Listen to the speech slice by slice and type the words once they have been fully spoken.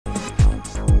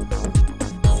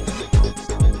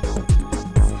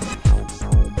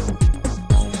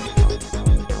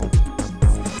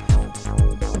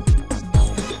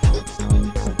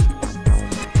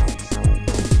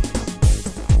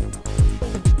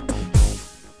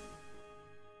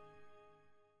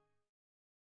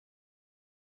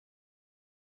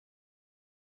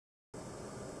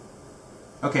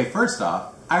Okay, first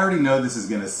off, I already know this is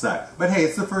gonna suck, but hey,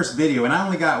 it's the first video and I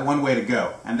only got one way to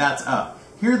go, and that's up.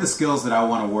 Here are the skills that I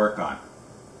want to work on.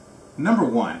 Number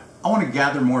one, I want to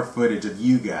gather more footage of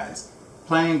you guys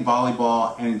playing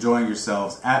volleyball and enjoying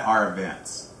yourselves at our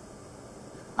events.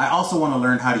 I also want to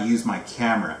learn how to use my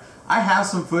camera. I have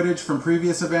some footage from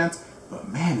previous events, but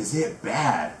man, is it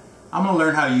bad. I'm going to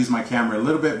learn how to use my camera a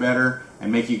little bit better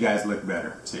and make you guys look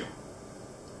better too.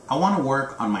 I want to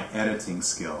work on my editing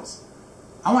skills.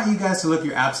 I want you guys to look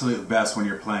your absolute best when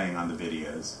you're playing on the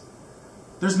videos.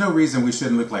 There's no reason we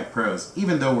shouldn't look like pros,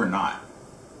 even though we're not.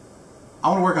 I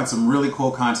want to work on some really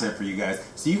cool content for you guys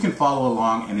so you can follow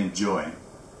along and enjoy.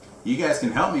 You guys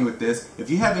can help me with this.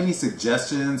 If you have any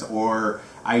suggestions or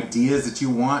ideas that you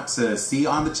want to see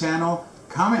on the channel,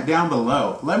 comment down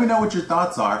below. Let me know what your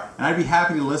thoughts are, and I'd be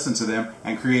happy to listen to them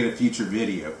and create a future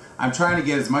video. I'm trying to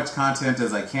get as much content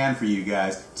as I can for you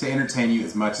guys to entertain you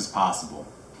as much as possible.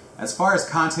 As far as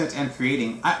content and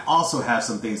creating, I also have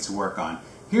some things to work on.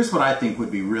 Here's what I think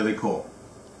would be really cool.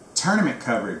 Tournament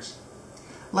coverage.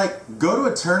 Like, go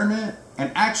to a tournament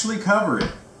and actually cover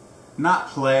it. Not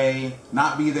play,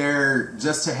 not be there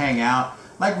just to hang out.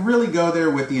 Like, really go there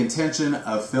with the intention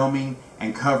of filming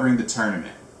and covering the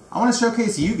tournament. I want to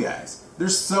showcase you guys.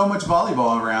 There's so much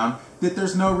volleyball around that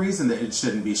there's no reason that it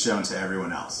shouldn't be shown to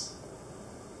everyone else.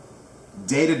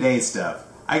 Day-to-day stuff.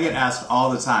 I get asked all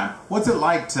the time, what's it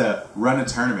like to run a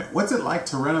tournament? What's it like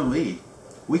to run a league?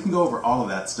 We can go over all of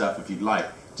that stuff if you'd like.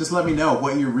 Just let me know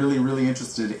what you're really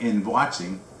interested in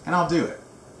watching, and I'll do it.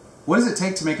 What does it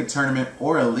take to make a tournament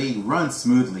or a league run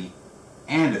smoothly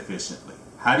and efficiently?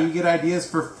 How do you get ideas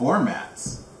for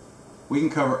formats? We can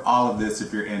cover all of this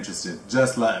if you're interested.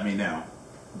 Just let me know.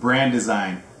 Brand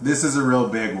design. This is a real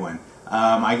big one.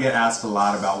 I get asked a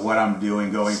lot about what I'm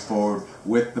doing going forward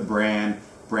with the brand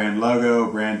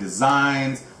logo, brand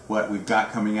designs, what we've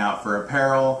got coming out for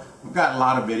apparel. We've got a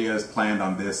lot of videos planned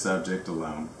on this subject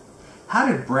alone. How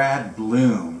did Brad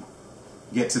Bloom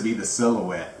get to be the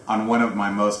silhouette on one of my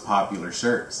most popular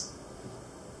shirts?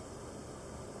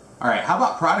 Alright, how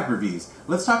about product reviews?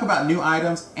 Let's talk about new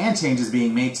items and changes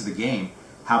being made to the game.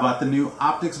 How about the new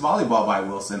Optics Volleyball by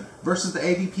Wilson versus the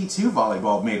AVP2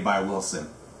 Volleyball made by Wilson?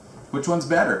 Which one's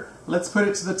better? Let's put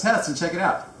it to the test and check it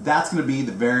out. That's going to be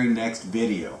the very next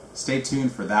video. Stay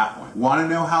tuned for that one. Want to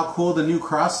know how cool the new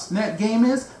CrossNet game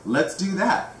is? Let's do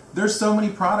that. There's so many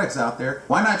products out there.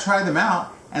 Why not try them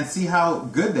out and see how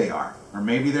good they are? Or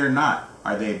maybe they're not.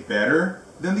 Are they better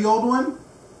than the old one?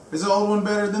 Is the old one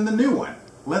better than the new one?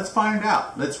 Let's find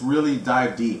out. Let's really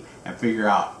dive deep and figure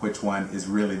out which one is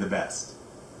really the best.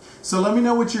 So let me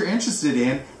know what you're interested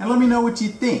in and let me know what you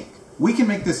think. We can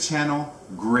make this channel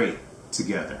great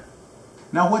together.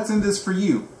 Now, what's in this for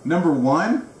you? Number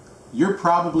one, you're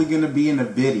probably going to be in a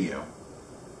video.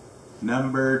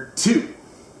 Number two,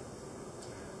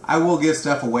 I will give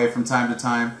stuff away from time to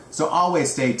time, so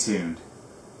always stay tuned.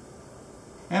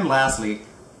 And lastly,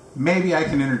 maybe I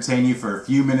can entertain you for a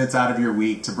few minutes out of your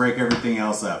week to break everything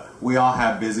else up. We all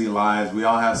have busy lives. We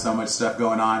all have so much stuff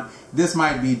going on. This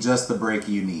might be just the break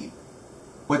you need.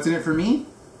 What's in it for me?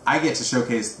 I get to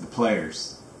showcase the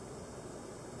players.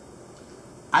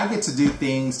 I get to do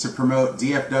things to promote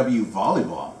DFW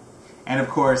volleyball. And of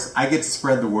course, I get to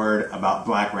spread the word about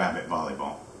Black Rabbit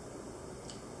volleyball.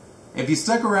 If you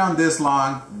stuck around this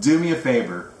long, do me a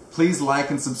favor. Please like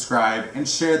and subscribe and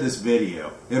share this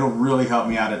video. It'll really help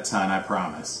me out a ton, I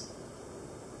promise.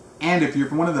 And if you're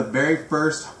one of the very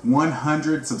first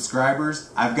 100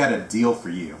 subscribers, I've got a deal for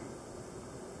you.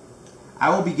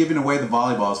 I will be giving away the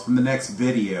volleyballs from the next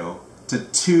video to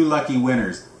 2 lucky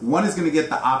winners. One is going to get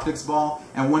the Optics ball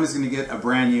and one is going to get a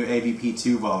brand new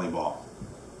AVP2 volleyball.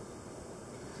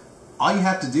 All you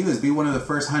have to do is be one of the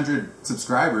first 100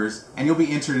 subscribers and you'll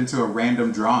be entered into a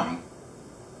random drawing.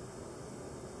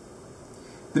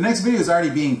 The next video is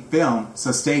already being filmed,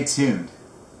 so stay tuned.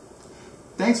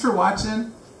 Thanks for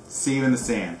watching. See you in the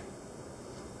sand.